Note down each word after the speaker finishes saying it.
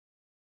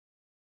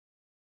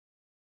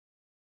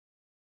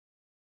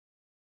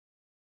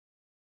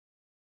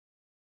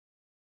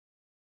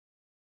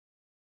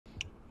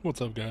What's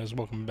up, guys?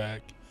 Welcome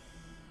back.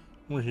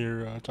 We're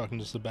here talking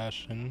to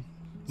Sebastian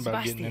about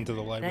Sebastian, getting into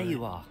the library. there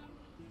you are.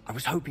 I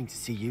was hoping to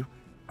see you.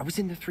 I was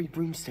in the Three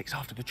Broomsticks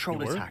after the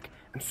troll attack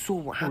and saw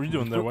what happened. What were you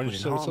doing there? Why didn't you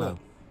say what's up?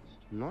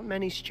 Not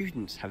many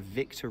students have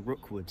Victor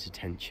Rookwood's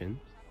attention.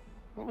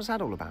 What was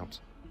that all about?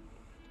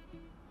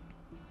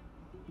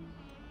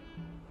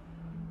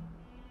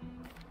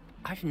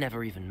 I've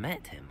never even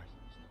met him.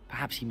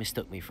 Perhaps he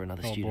mistook me for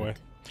another student. Boy.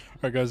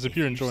 Alright guys, if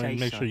you're enjoying,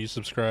 make sure you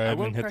subscribe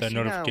and hit that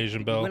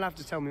notification bell. We'll have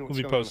to tell me what's We'll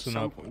be going on posting at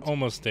some up point.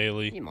 almost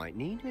daily. You might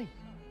need me.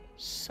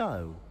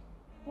 So,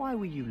 why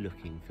were you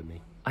looking for me?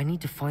 I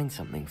need to find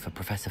something for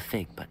Professor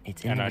Fig, but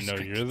it's in And the I know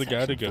restricted you're the guy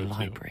to section go of the to.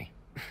 library.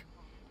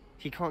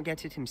 He can't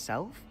get it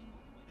himself?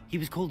 He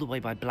was called away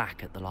by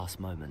Black at the last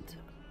moment.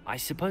 I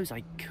suppose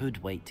I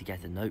could wait to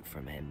get a note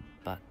from him,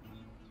 but...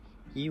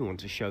 You want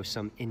to show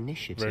some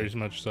initiative. Very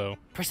much so.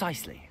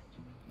 Precisely.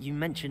 You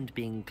mentioned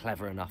being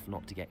clever enough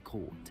not to get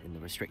caught in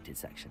the restricted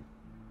section.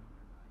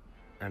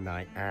 And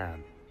I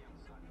am.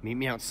 Meet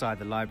me outside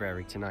the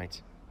library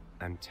tonight.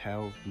 And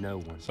tell no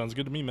one. Sounds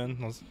good to me, man.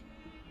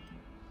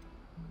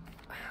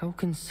 How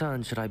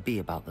concerned should I be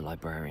about the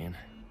librarian?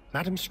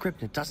 Madam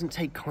Scribner doesn't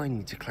take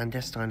kindly to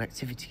clandestine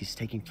activities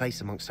taking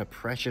place amongst her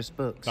precious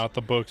books. Not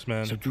the books,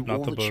 man. So do Not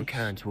all the that books. you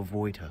can to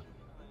avoid her.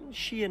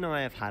 She and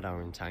I have had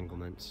our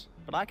entanglements,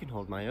 but I can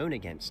hold my own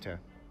against her.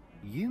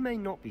 You may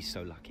not be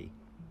so lucky.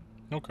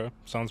 Okay,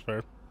 sounds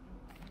fair.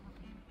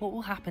 What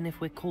will happen if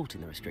we're caught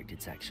in the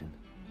restricted section?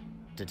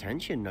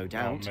 Detention, no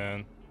doubt. Oh,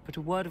 man. But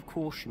a word of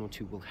caution or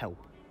two will help.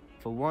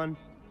 For one,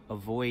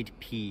 avoid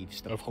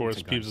Peeves, the Of course,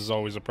 poltergeist. Peeves is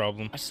always a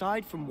problem.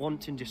 Aside from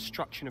wanton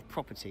destruction of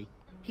property,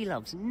 he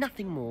loves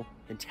nothing more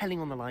than telling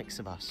on the likes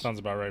of us. Sounds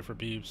about right for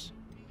Peeves.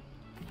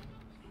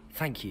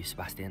 Thank you,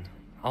 Sebastian.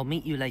 I'll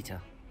meet you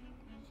later.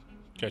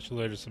 Catch you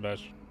later,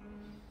 Sebastian.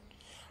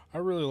 I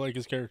really like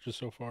his character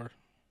so far.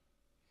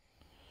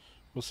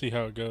 We'll see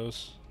how it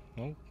goes.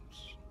 Oh,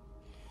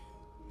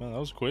 man, that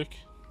was quick.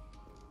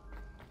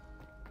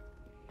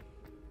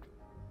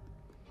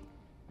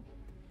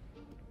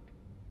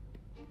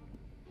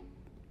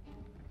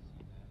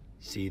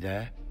 See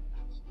there?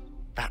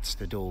 That's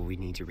the door we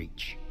need to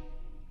reach.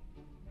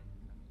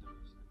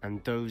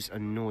 And those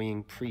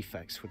annoying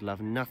prefects would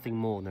love nothing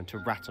more than to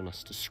rat on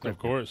us to Scribner. Of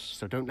course.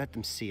 So don't let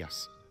them see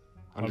us.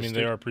 I mean,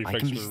 they Understood? are I prefects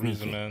can be for a reason,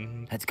 sneaky.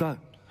 man. Let's go.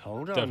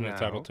 Hold on Definite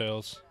now.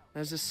 tattletales.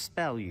 There's a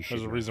spell you should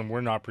There's a know. reason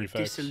we're not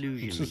prefects.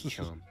 Disillusionment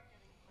charm.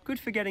 Good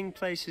for getting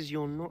places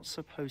you're not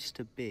supposed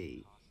to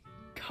be.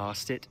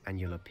 Cast it and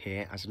you'll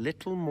appear as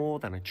little more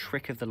than a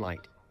trick of the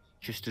light,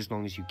 just as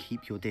long as you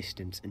keep your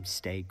distance and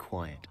stay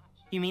quiet.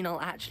 You mean I'll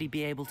actually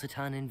be able to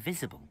turn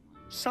invisible?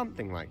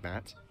 Something like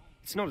that.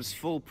 It's not as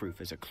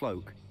foolproof as a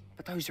cloak,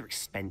 but those are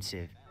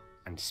expensive.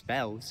 And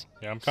spells.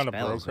 Yeah, I'm kind of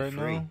broke spells are right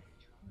free. now.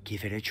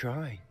 Give it a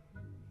try.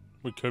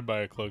 We could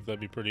buy a cloak.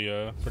 That'd be pretty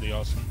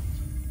awesome.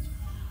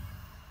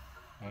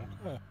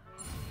 Okay.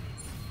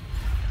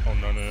 Oh,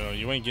 no.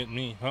 You ain't getting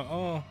me.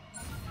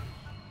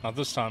 Not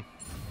this time.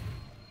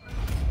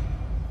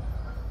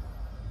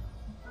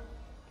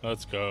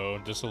 Let's go.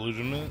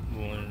 Disillusionment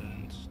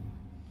learned.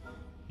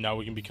 Now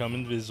we can become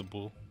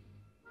invisible.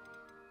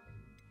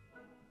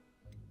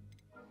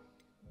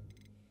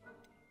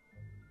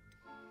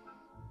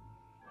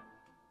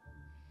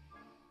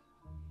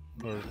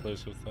 Or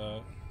replace with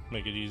that.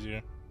 Make it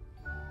easier.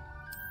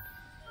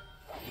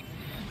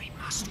 We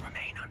must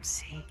remain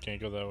unseen. Can't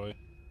go that way.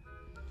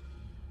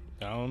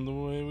 Down the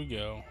way we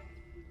go.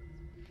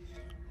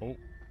 Oh,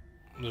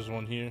 there's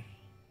one here.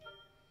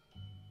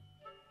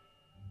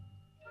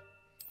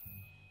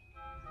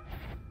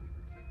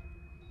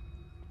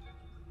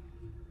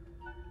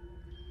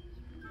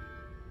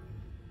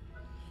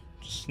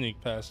 Just sneak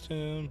past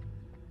him.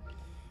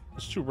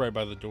 There's two right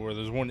by the door.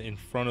 There's one in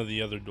front of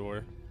the other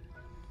door.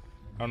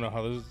 I don't know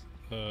how this.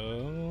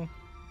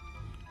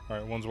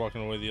 Alright, one's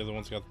walking away. The other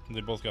one's got.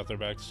 They both got their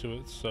backs to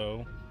it.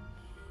 So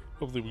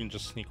hopefully we can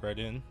just sneak right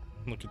in.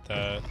 Look at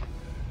that.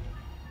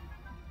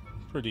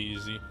 Pretty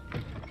easy.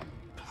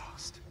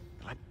 Blast.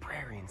 The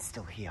librarian's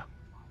still here.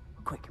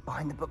 Quick,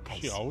 behind the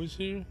bookcase. She always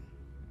here?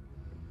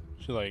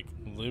 She like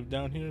lived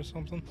down here or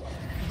something?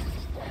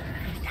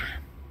 Damn.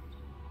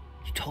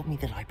 You told me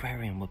the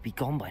librarian would be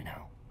gone by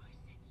now.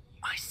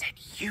 I said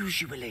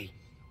usually,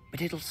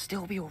 but it'll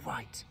still be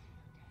alright.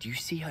 Do you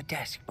see her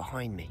desk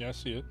behind me? Yeah, I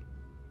see it.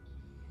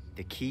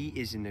 The key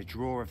is in the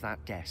drawer of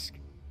that desk.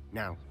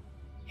 Now,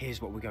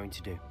 here's what we're going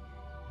to do.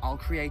 I'll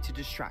create a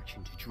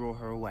distraction to draw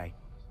her away.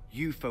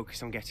 You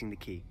focus on getting the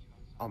key.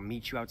 I'll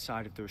meet you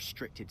outside of the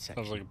restricted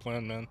section. Sounds like a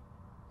plan, man.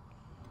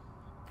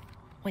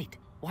 Wait,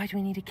 why do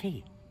we need a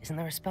key? Isn't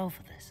there a spell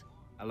for this?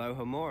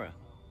 Alohomora.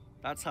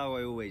 That's how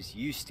I always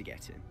used to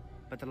get in.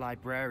 But the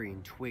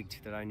librarian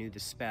twigged that I knew the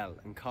spell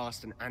and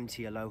cast an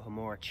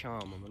anti-Alohomora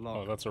charm on the lock.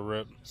 Oh, that's a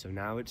rip. So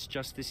now it's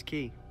just this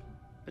key.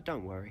 But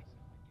don't worry.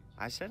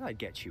 I said I'd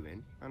get you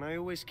in, and I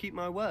always keep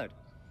my word.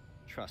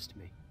 Trust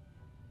me.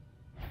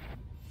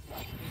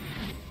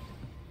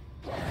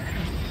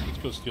 Let's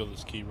go steal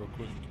this key real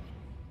quick.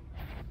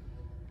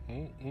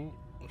 Oh,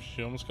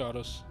 she almost got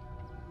us.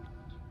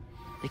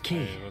 The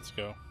key. Hey, let's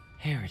go.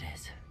 Here it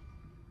is.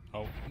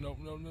 Oh, no,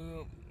 no, no,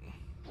 no.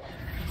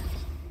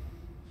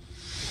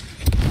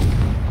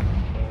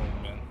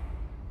 Oh, man.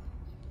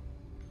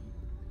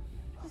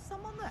 Is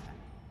someone there?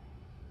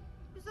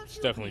 Is that It's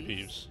you, definitely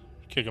please? Peeves.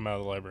 Kick him out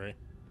of the library.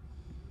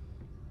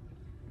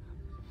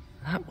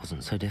 That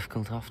wasn't so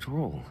difficult after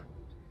all.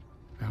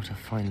 Now to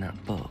find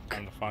that book.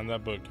 Time to find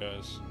that book,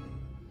 guys.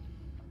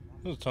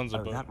 There's tons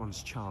of Oh, books. that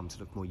one's charmed to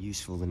look more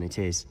useful than it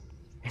is.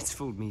 It's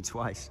fooled me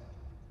twice.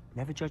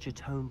 Never judge a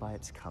tome by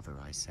its cover,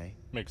 I say.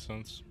 Makes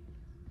sense.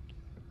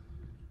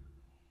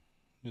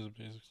 These are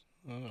basics.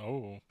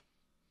 Oh.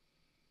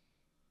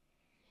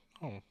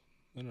 Oh,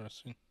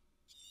 interesting.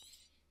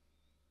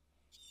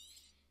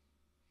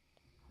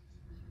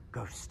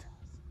 Ghost,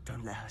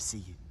 don't let her see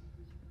you.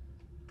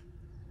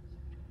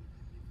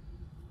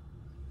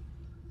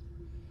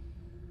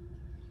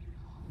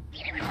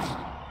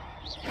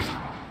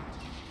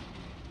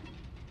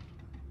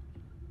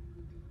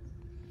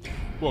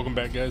 Welcome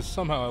back, guys.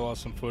 Somehow I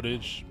lost some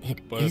footage,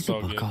 It but is it's a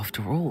all book good.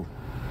 after all.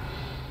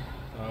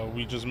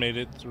 We just made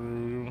it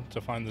through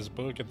to find this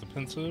book at the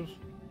Pensive.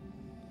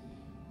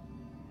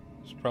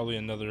 There's probably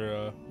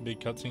another big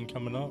cutscene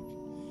coming up.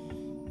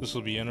 This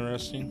will be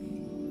interesting.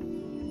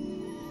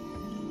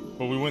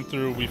 But we went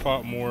through, we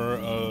fought more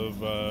of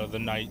the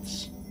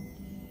knights.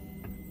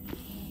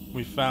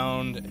 We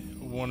found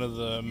one of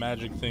the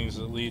magic things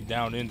that lead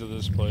down into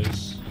this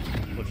place,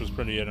 which was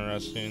pretty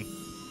interesting.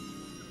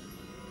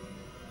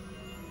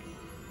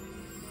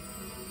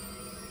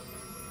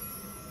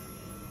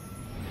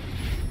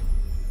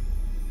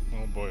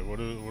 Oh boy, what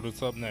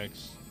is up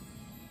next?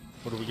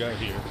 What do we got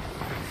here?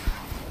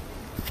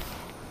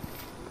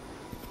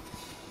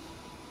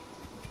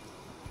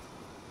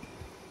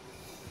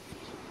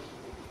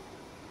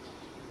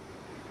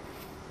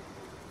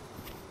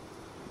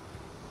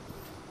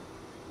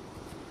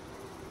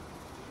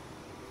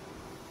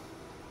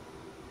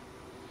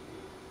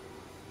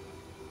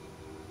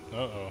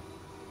 Uh-oh.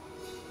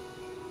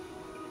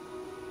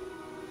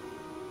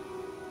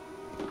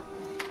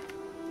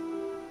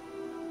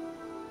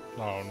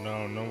 Oh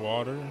no, no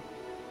water?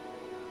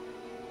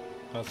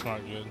 That's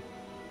not good.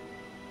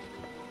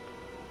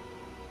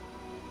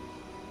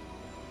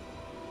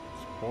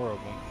 It's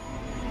horrible.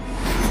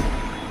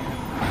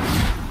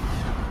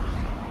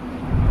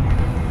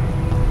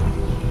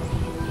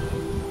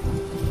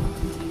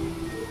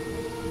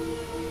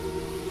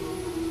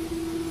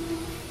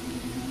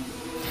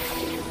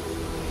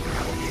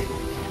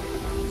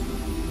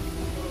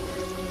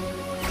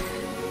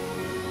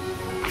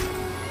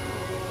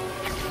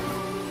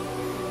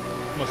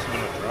 Must have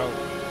been a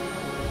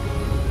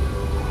drought.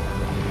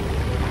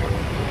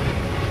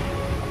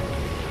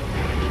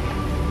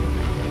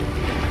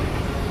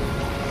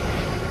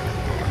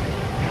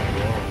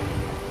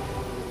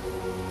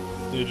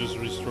 Whoa. They just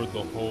restored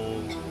the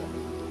whole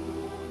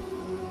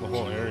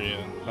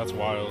area. That's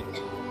wild.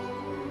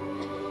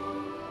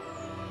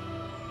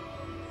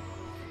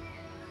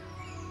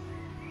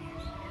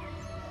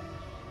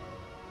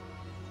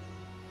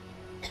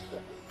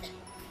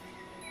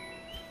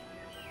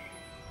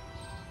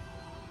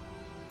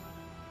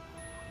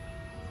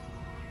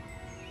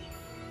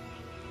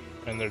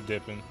 And they're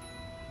dipping.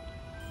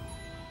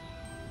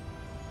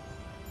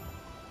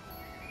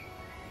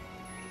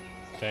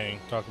 Dang,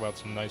 talk about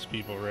some nice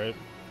people, right?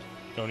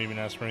 Don't even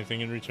ask for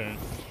anything in return.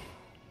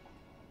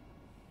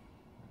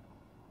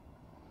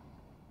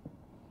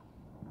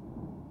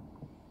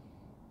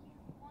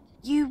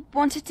 You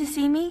wanted to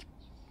see me?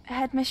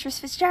 Headmistress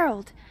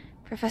Fitzgerald,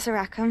 Professor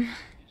Rackham.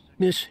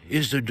 Miss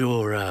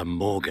Isadora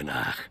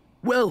Morganach,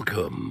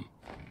 welcome.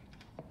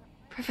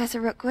 Professor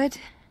Rookwood,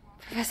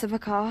 Professor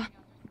Bakar.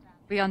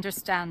 We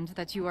understand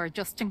that you are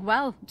adjusting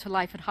well to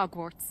life at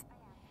Hogwarts.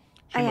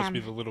 She I must am. be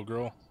the little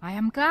girl. I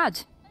am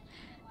glad.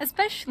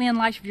 Especially in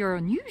light of your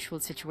unusual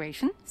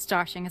situation,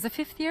 starting as a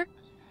 5th year.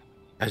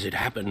 As it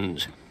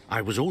happens,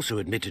 I was also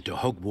admitted to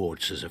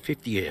Hogwarts as a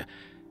 5th year.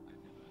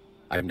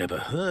 I've never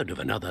heard of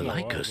another Oh,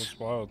 like wow, us. that's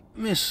wild.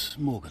 Miss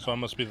Morgan, So I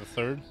must be the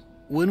third?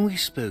 when we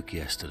spoke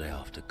yesterday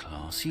after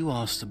class, you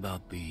asked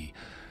about the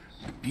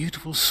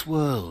beautiful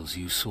swirls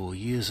you saw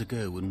years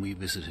ago when we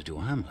visited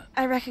your hamlet.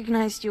 I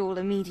recognized you all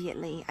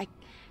immediately. I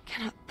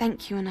cannot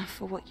thank you enough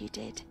for what you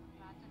did.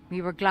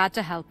 We were glad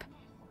to help.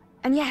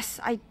 And yes,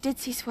 I did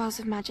see swirls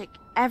of magic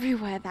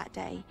everywhere that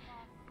day.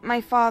 My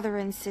father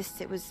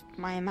insists it was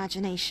my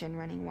imagination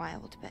running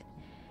wild, but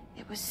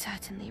it was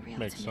certainly real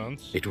Makes to me.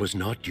 sense. It was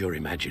not your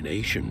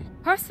imagination.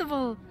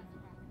 Percival,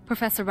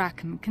 Professor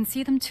Rackham can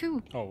see them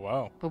too, Oh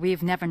wow. but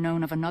we've never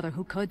known of another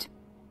who could.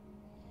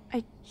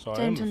 I So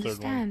I am don't the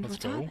third one. understand.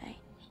 Let's What are go. they?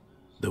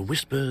 The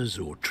whispers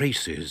or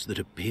traces that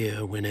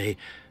appear when a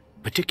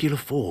particular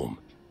form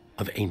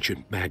of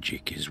ancient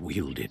magic is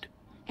wielded.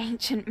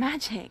 Ancient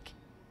magic.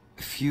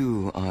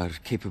 Few are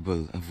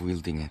capable of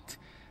wielding it.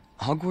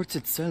 Hogwarts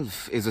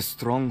itself is a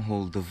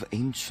stronghold of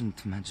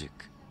ancient magic.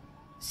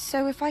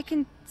 So if I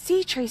can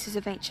see traces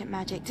of ancient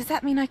magic, does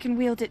that mean I can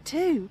wield it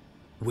too?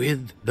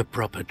 With the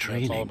proper It's all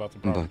training. about the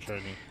proper But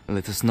training.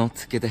 let us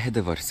not get ahead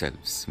of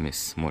ourselves,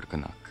 Miss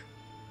Morganach.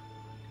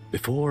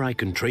 Before I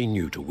can train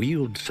you to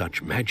wield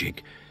such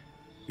magic,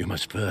 you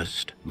must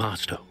first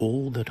master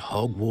all that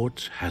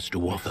Hogwarts has to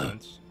Makes offer.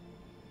 sense.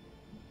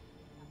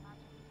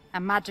 A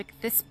magic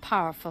this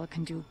powerful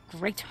can do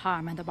great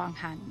harm in the wrong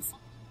hands.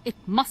 It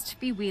must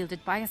be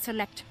wielded by a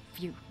select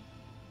few.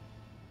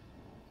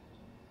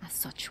 As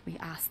such, we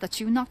ask that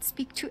you not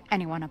speak to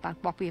anyone about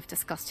what we have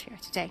discussed here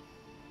today.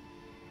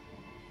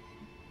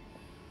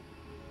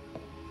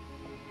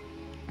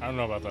 I don't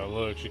know about that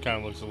look. She kind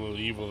of looks a little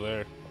evil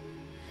there.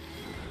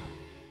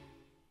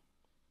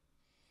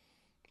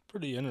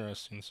 Pretty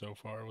interesting so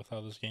far with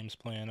how this game's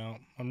playing out.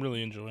 I'm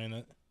really enjoying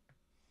it.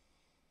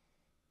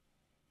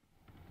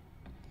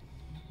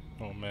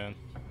 Oh man.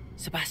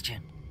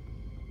 Sebastian.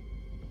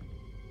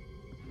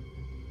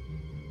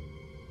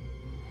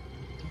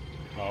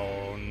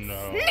 Oh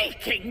no.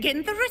 Sneaking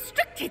in the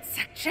restricted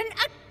section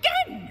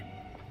again!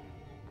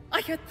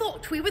 I had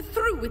thought we were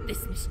through with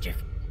this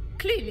mischief.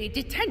 Clearly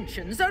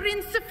detentions are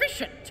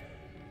insufficient.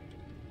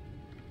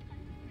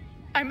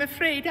 I'm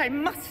afraid I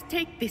must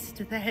take this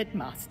to the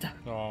headmaster.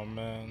 Oh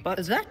man.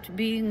 But that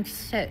being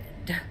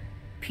said,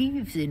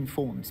 Peeves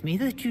informs me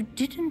that you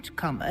didn't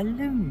come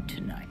alone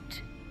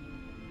tonight.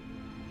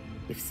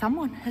 If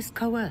someone has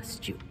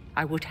coerced you,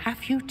 I would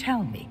have you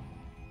tell me.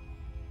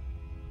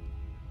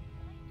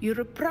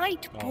 You're a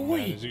bright Oh boy.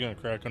 man, is he gonna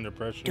crack under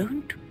pressure?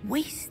 Don't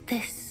waste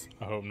this.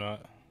 I hope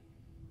not.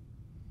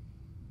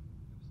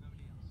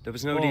 There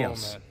was nobody Oh,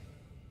 else. man.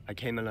 I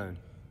came alone.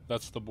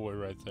 That's the boy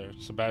right there.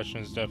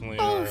 Sebastian is definitely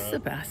Oh,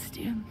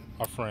 Sebastian,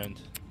 our friend.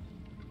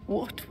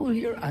 what will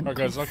your uncle Alright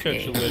guys, I'll catch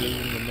say? you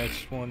later in the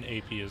next one.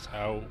 AP is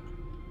out.